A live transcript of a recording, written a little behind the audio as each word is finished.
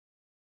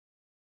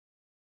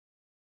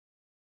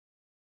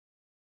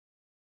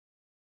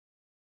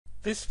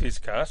This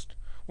PhysCast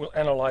will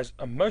analyse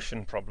a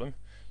motion problem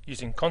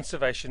using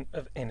conservation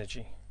of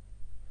energy.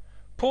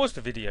 Pause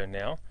the video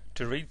now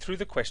to read through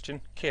the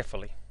question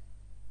carefully.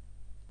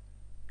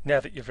 Now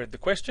that you've read the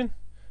question,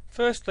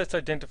 first let's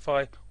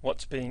identify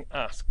what's being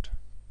asked.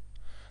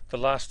 The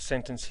last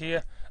sentence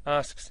here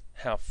asks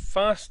how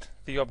fast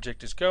the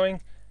object is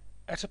going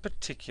at a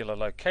particular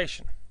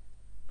location.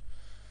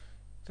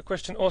 The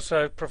question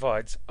also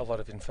provides a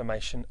lot of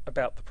information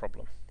about the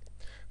problem.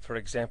 For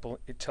example,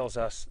 it tells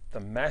us the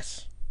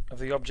mass of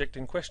the object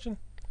in question.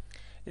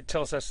 It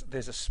tells us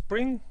there's a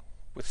spring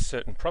with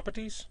certain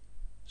properties,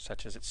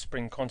 such as its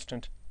spring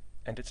constant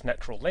and its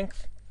natural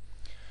length.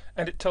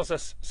 And it tells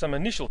us some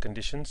initial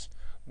conditions,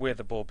 where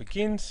the ball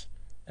begins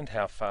and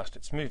how fast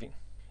it's moving.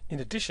 In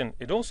addition,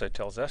 it also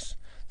tells us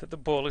that the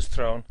ball is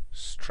thrown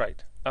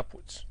straight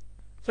upwards.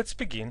 Let's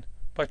begin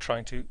by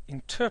trying to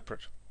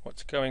interpret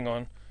what's going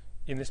on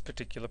in this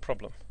particular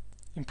problem.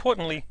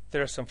 Importantly,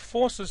 there are some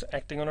forces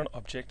acting on an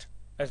object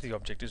as the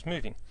object is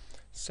moving,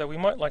 so we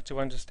might like to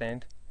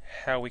understand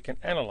how we can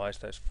analyse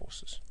those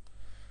forces.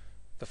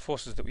 The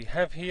forces that we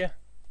have here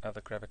are the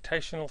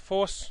gravitational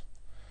force,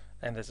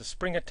 and there's a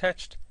spring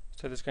attached,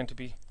 so there's going to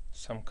be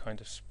some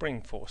kind of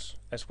spring force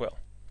as well.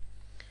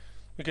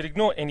 We could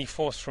ignore any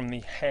force from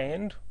the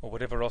hand or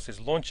whatever else is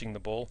launching the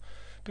ball,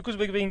 because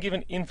we're being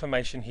given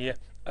information here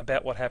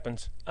about what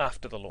happens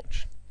after the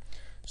launch.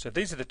 So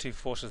these are the two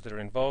forces that are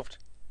involved.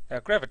 Our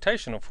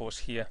gravitational force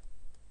here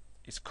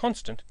is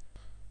constant,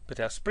 but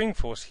our spring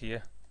force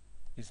here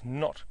is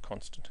not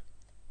constant.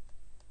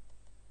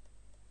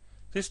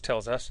 This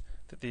tells us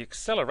that the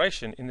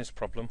acceleration in this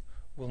problem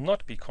will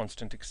not be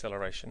constant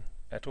acceleration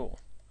at all.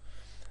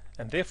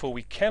 And therefore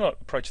we cannot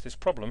approach this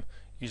problem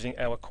using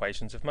our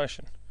equations of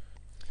motion.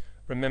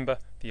 Remember,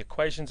 the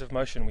equations of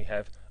motion we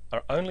have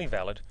are only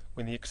valid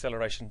when the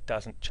acceleration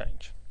doesn't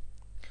change.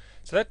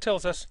 So that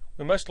tells us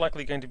we're most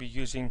likely going to be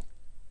using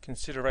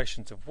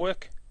considerations of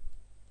work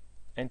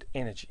and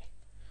energy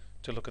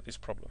to look at this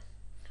problem.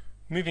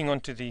 Moving on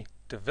to the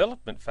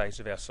development phase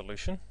of our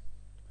solution,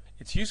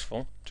 it's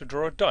useful to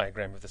draw a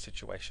diagram of the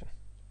situation.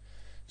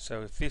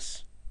 So if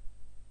this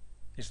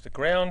is the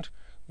ground,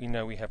 we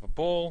know we have a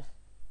ball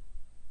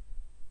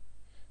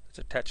that's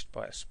attached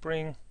by a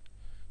spring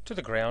to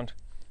the ground,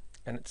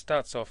 and it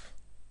starts off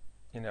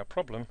in our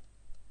problem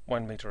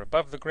 1 meter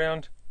above the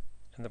ground,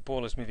 and the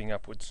ball is moving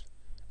upwards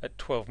at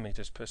 12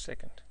 meters per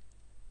second.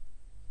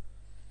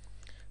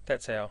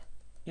 That's our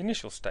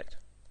initial state.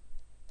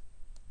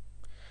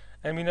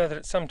 And we know that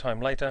at some time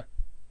later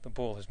the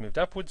ball has moved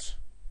upwards,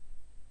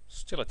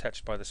 still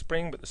attached by the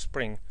spring, but the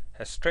spring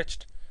has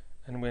stretched,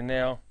 and we're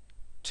now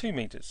 2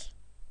 meters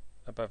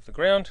above the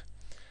ground,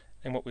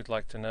 and what we'd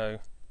like to know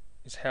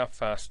is how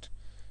fast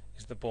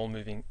is the ball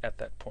moving at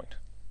that point.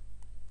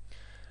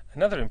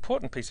 Another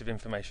important piece of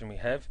information we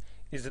have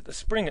is that the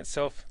spring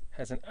itself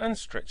has an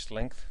unstretched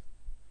length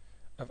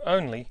of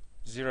only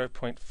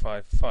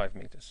 0.55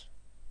 meters.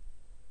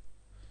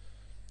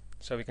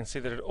 So we can see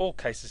that at all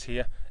cases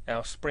here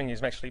our spring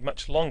is actually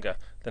much longer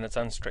than its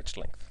unstretched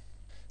length.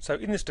 So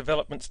in this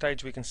development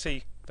stage we can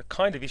see the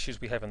kind of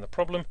issues we have in the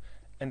problem,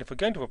 and if we're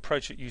going to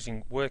approach it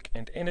using work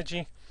and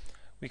energy,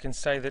 we can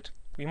say that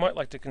we might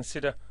like to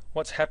consider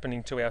what's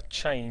happening to our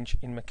change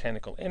in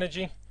mechanical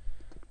energy,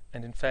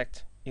 and in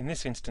fact in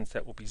this instance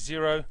that will be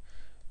 0,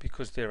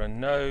 because there are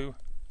no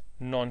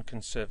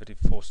non-conservative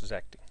forces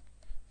acting.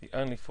 The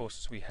only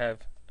forces we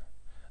have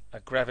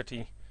are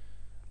gravity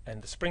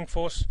and the spring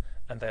force,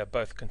 and they are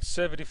both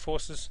conservative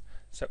forces,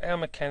 so our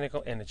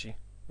mechanical energy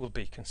will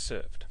be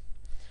conserved.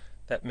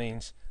 That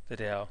means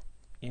that our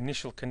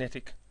initial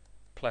kinetic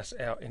plus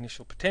our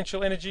initial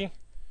potential energy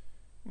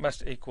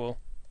must equal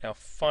our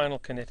final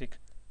kinetic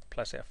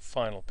plus our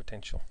final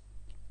potential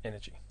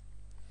energy.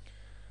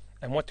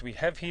 And what do we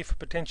have here for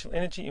potential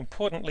energy?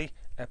 Importantly,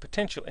 our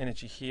potential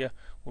energy here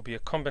will be a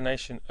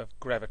combination of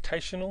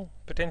gravitational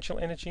potential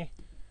energy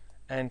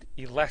and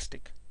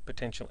elastic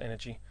potential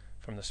energy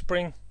from the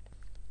spring,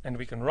 and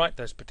we can write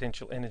those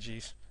potential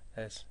energies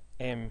as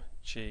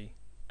mgh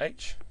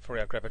for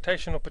our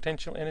gravitational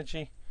potential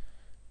energy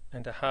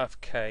and a half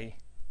k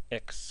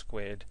x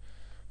squared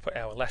for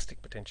our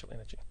elastic potential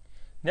energy.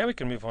 Now we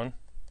can move on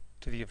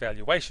to the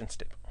evaluation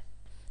step.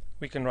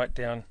 We can write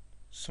down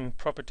some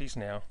properties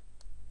now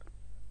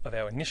of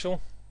our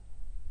initial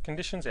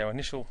conditions. Our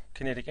initial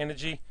kinetic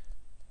energy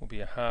will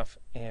be a half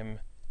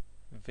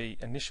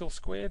mv initial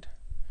squared,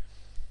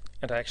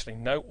 and I actually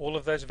know all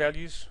of those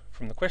values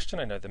from the question.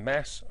 I know the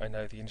mass, I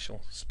know the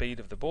initial speed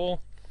of the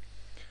ball.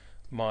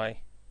 My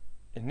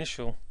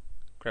initial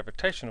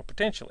gravitational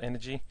potential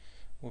energy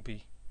will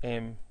be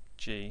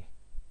mg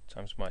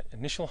times my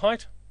initial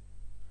height,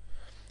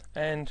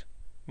 and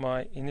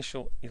my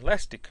initial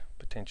elastic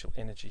potential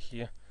energy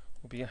here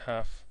will be a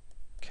half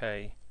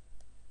k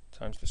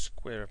times the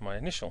square of my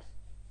initial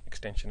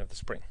extension of the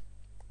spring.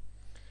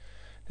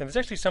 Now there's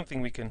actually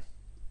something we can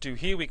do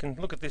here. We can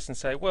look at this and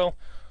say, well,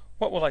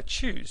 what will I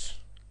choose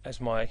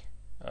as my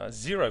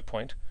 0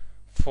 point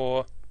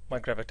for my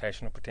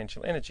gravitational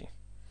potential energy?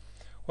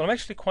 Well, I'm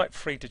actually quite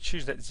free to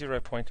choose that 0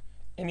 point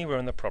anywhere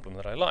in the problem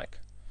that I like.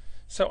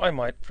 So I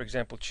might, for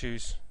example,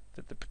 choose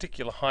that the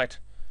particular height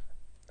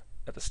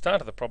at the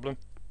start of the problem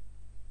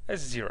as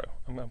 0.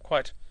 I'm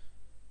quite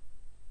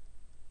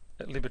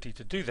at liberty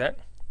to do that,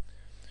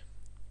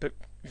 but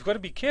you've got to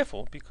be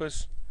careful,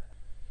 because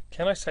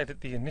can I say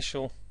that the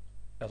initial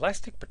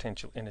elastic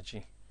potential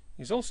energy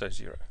is also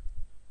 0?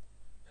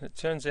 And it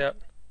turns out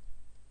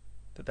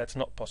that that's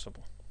not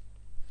possible.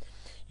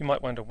 You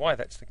might wonder why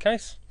that's the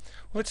case.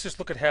 Well, let's just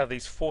look at how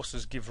these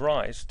forces give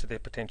rise to their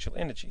potential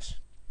energies.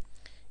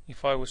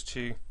 If I was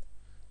to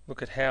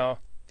look at how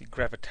the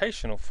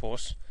gravitational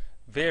force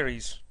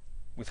varies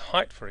with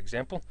height, for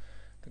example,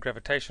 the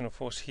gravitational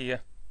force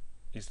here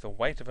is the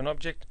weight of an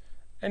object,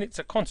 and it's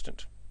a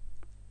constant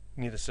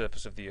near the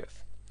surface of the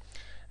Earth.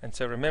 And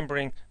so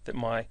remembering that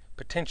my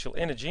potential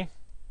energy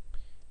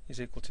is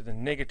equal to the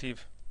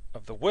negative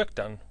of the work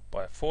done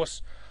by a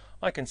force,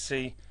 I can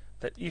see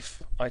that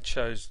if I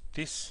chose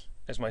this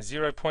as my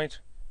 0 point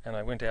and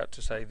I went out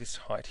to, say, this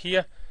height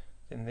here,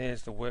 then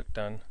there's the work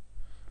done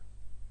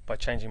by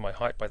changing my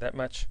height by that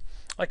much.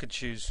 I could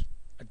choose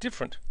a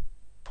different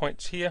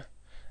points here,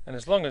 and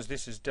as long as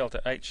this is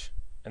delta H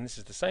and this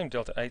is the same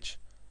delta H,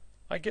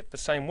 I get the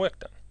same work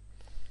done.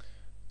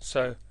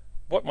 So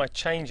what my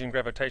change in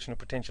gravitational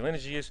potential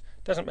energy is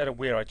doesn't matter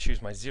where I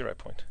choose my 0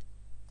 point.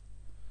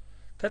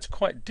 That's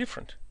quite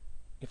different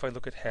if I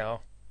look at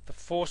how the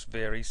force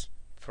varies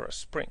for a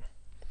spring.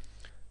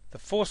 The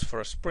force for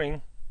a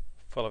spring,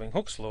 following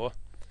Hooke's law,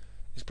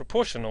 is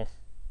proportional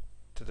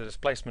to the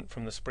displacement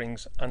from the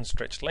spring's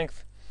unstretched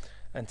length.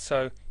 And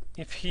so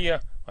if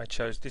here I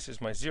chose this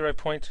as my 0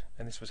 point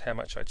and this was how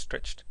much I'd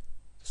stretched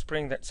the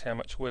spring, that's how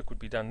much work would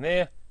be done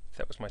there. If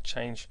that was my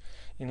change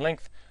in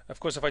length. Of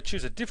course, if I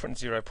choose a different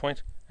 0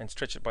 point and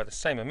stretch it by the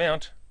same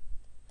amount,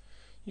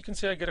 you can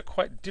see I get a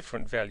quite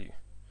different value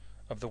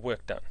of the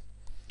work done.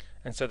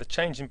 And so the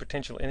change in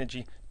potential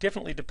energy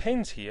definitely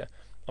depends here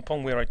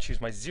upon where I choose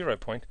my 0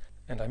 point,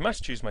 and I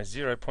must choose my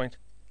 0 point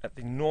at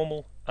the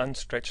normal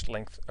unstretched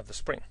length of the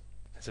spring.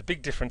 There's a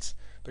big difference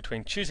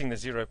between choosing the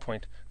 0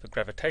 point for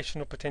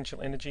gravitational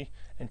potential energy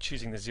and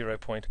choosing the 0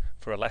 point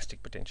for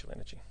elastic potential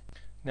energy.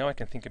 Now I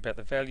can think about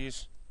the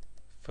values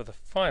for the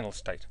final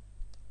state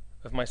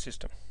of my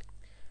system.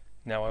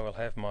 Now I will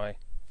have my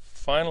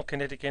final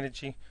kinetic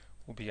energy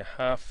will be a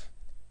half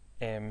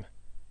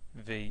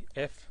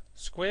mvf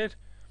squared,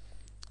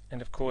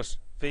 and of course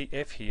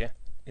Vf here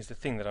is the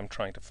thing that I'm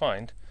trying to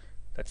find.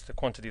 That's the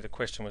quantity the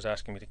question was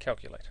asking me to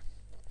calculate.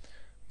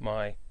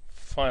 My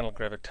final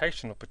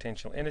gravitational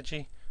potential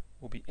energy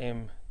will be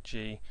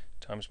mg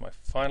times my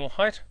final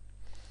height,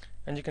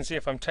 and you can see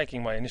if I'm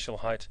taking my initial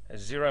height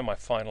as 0, my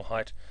final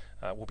height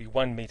will be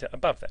 1 meter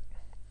above that.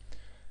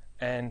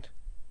 And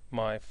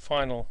my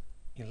final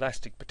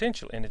elastic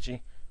potential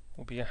energy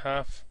will be a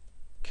half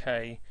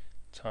k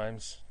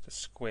times the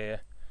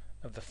square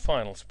of the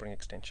final spring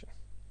extension.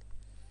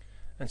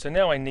 And so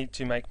now I need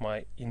to make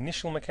my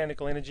initial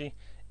mechanical energy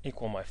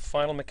equal my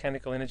final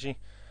mechanical energy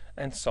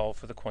and solve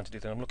for the quantity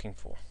that I'm looking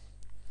for.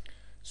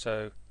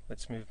 So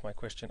let's move my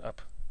question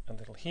up a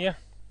little here.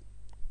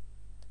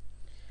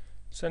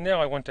 So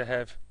now I want to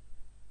have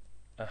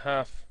a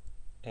half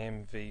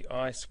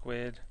mvi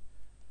squared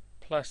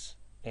plus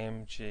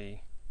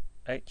mghi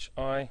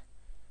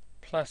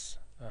plus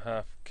a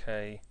half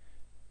kxi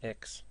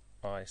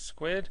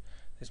squared.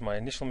 There's my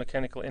initial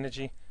mechanical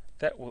energy.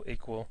 That will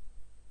equal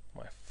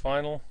my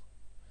final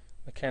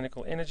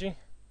mechanical energy,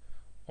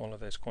 all of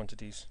those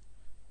quantities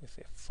with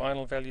their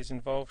final values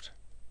involved.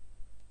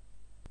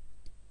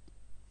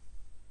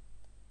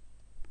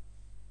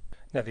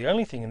 Now the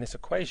only thing in this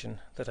equation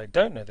that I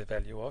don't know the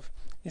value of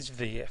is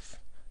Vf,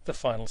 the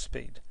final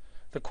speed,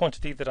 the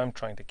quantity that I'm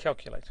trying to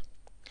calculate.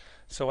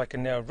 So I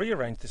can now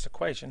rearrange this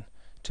equation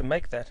to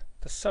make that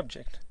the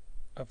subject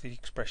of the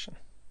expression.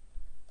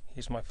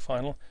 Here's my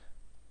final.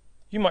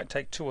 You might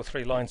take 2 or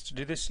 3 lines to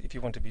do this if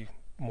you want to be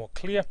more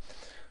clear,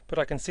 but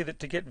I can see that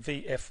to get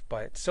Vf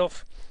by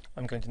itself,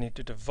 I'm going to need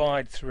to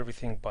divide through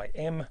everything by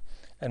m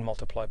and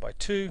multiply by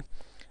 2,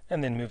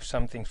 and then move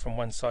some things from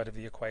one side of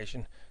the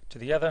equation to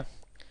the other.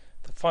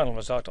 The final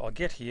result I'll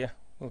get here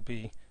will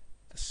be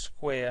the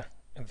square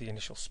of the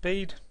initial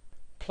speed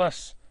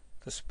plus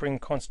the spring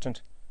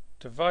constant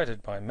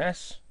divided by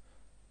mass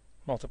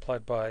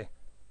multiplied by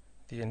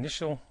the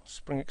initial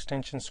spring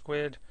extension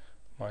squared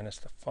minus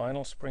the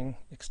final spring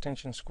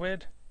extension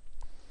squared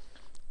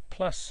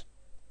plus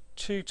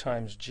 2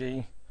 times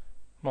g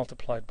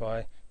multiplied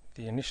by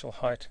the initial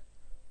height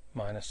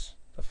minus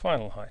the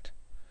final height,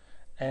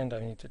 and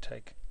I need to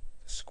take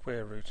the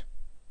square root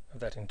of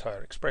that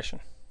entire expression.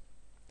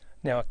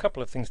 Now a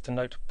couple of things to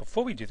note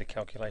before we do the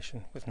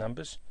calculation with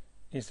numbers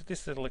is that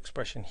this little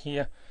expression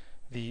here,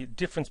 the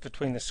difference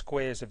between the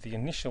squares of the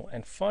initial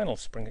and final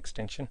spring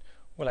extension,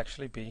 will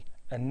actually be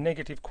a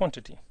negative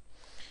quantity.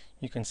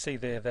 You can see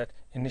there that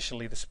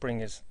initially the spring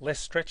is less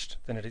stretched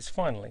than it is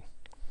finally.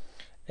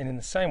 And in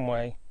the same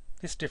way,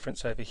 this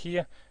difference over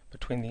here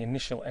between the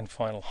initial and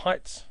final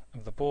heights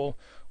of the ball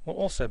will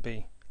also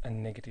be a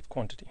negative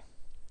quantity.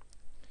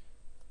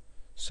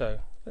 So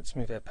let's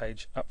move our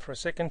page up for a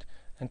second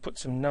and put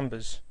some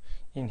numbers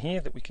in here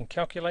that we can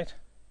calculate.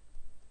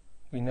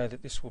 We know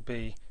that this will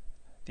be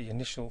the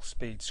initial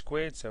speed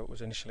squared, so it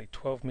was initially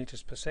 12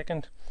 meters per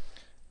second.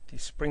 The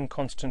spring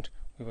constant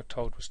we were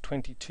told was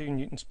 22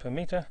 newtons per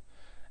meter,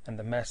 and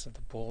the mass of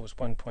the ball was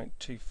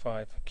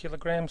 1.25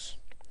 kilograms,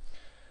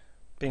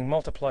 being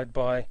multiplied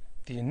by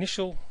the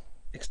initial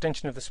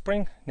extension of the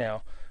spring.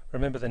 Now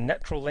remember, the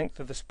natural length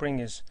of the spring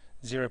is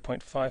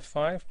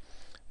 0.55,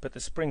 but the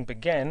spring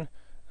began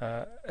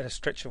at a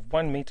stretch of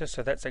 1 meter,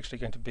 so that's actually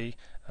going to be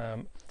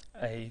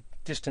a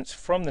distance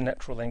from the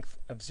natural length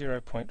of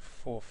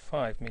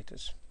 0.45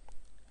 meters,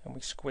 and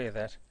we square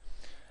that.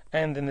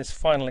 And then this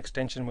final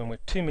extension, when we're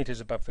 2 meters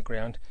above the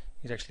ground,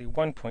 is actually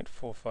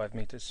 1.45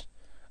 meters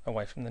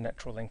away from the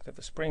natural length of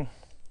the spring.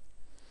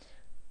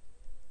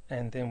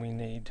 And then we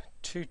need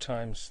 2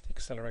 times the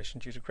acceleration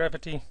due to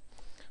gravity,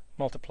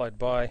 multiplied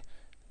by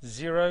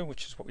 0,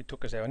 which is what we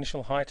took as our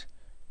initial height,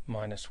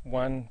 minus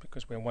 1,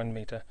 because we're 1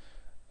 meter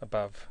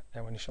above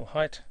our initial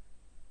height,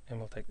 and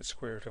we'll take the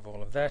square root of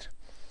all of that.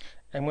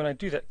 And when I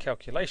do that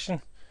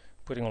calculation,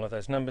 putting all of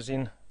those numbers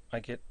in, I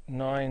get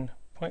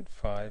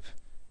 9.5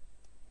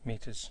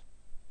 meters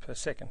per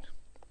second.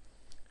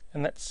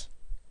 And that's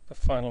the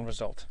final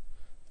result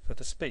for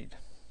the speed.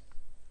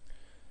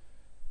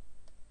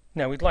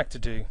 Now we'd like to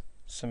do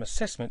some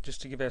assessment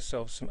just to give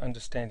ourselves some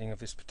understanding of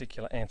this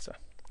particular answer.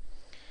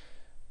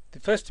 The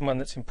first one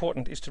that's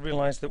important is to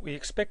realize that we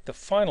expect the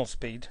final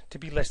speed to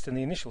be less than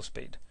the initial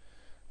speed.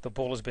 The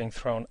ball is being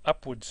thrown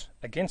upwards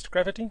against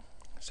gravity,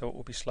 so it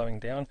will be slowing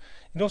down.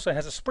 It also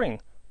has a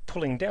spring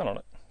pulling down on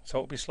it, so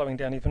it will be slowing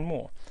down even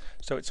more.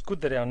 So it's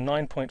good that our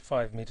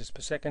 9.5 meters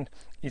per second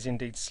is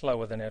indeed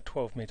slower than our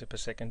 12 meter per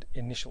second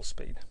initial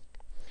speed.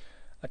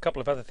 A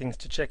couple of other things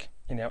to check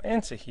in our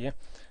answer here.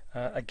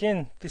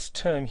 Again, this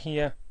term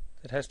here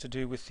that has to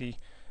do with the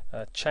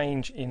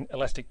change in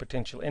elastic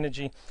potential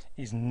energy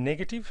is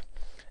negative,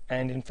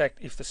 and in fact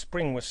if the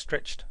spring was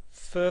stretched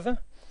further,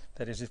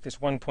 that is, if this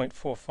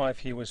 1.45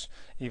 here was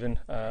even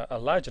a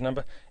larger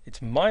number,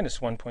 it's minus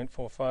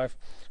 1.45,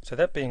 so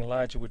that being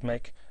larger would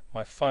make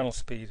my final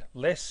speed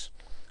less,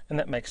 and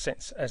that makes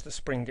sense. As the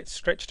spring gets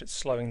stretched, it's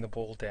slowing the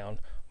ball down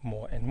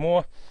more and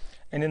more.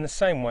 And in the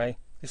same way,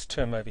 this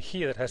term over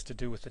here that has to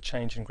do with the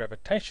change in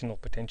gravitational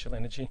potential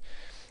energy,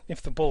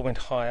 if the ball went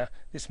higher,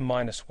 this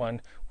minus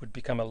 1 would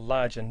become a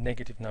larger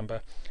negative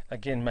number,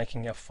 again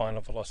making our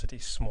final velocity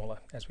smaller,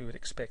 as we would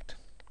expect.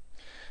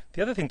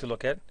 The other thing to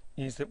look at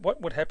is that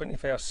what would happen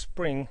if our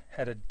spring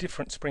had a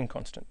different spring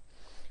constant.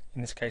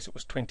 In this case it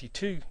was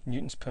 22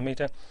 newtons per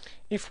meter.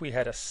 If we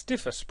had a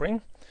stiffer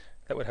spring,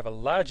 that would have a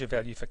larger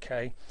value for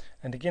K,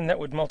 and again that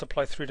would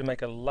multiply through to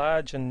make a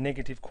larger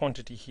negative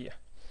quantity here.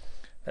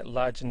 That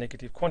larger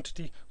negative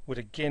quantity would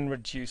again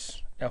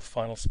reduce our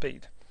final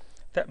speed.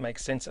 That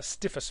makes sense. A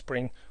stiffer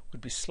spring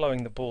would be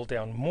slowing the ball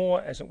down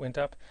more as it went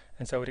up,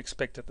 and so I would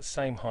expect at the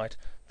same height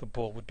the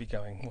ball would be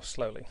going more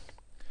slowly.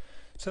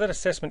 So that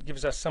assessment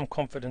gives us some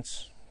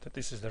confidence that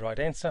this is the right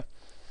answer.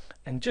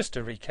 And just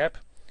to recap,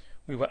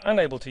 we were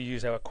unable to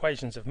use our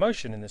equations of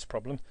motion in this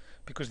problem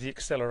because the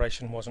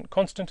acceleration wasn't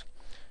constant,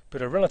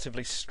 but a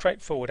relatively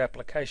straightforward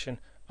application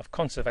of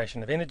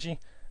conservation of energy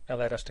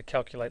allowed us to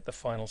calculate the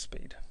final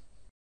speed.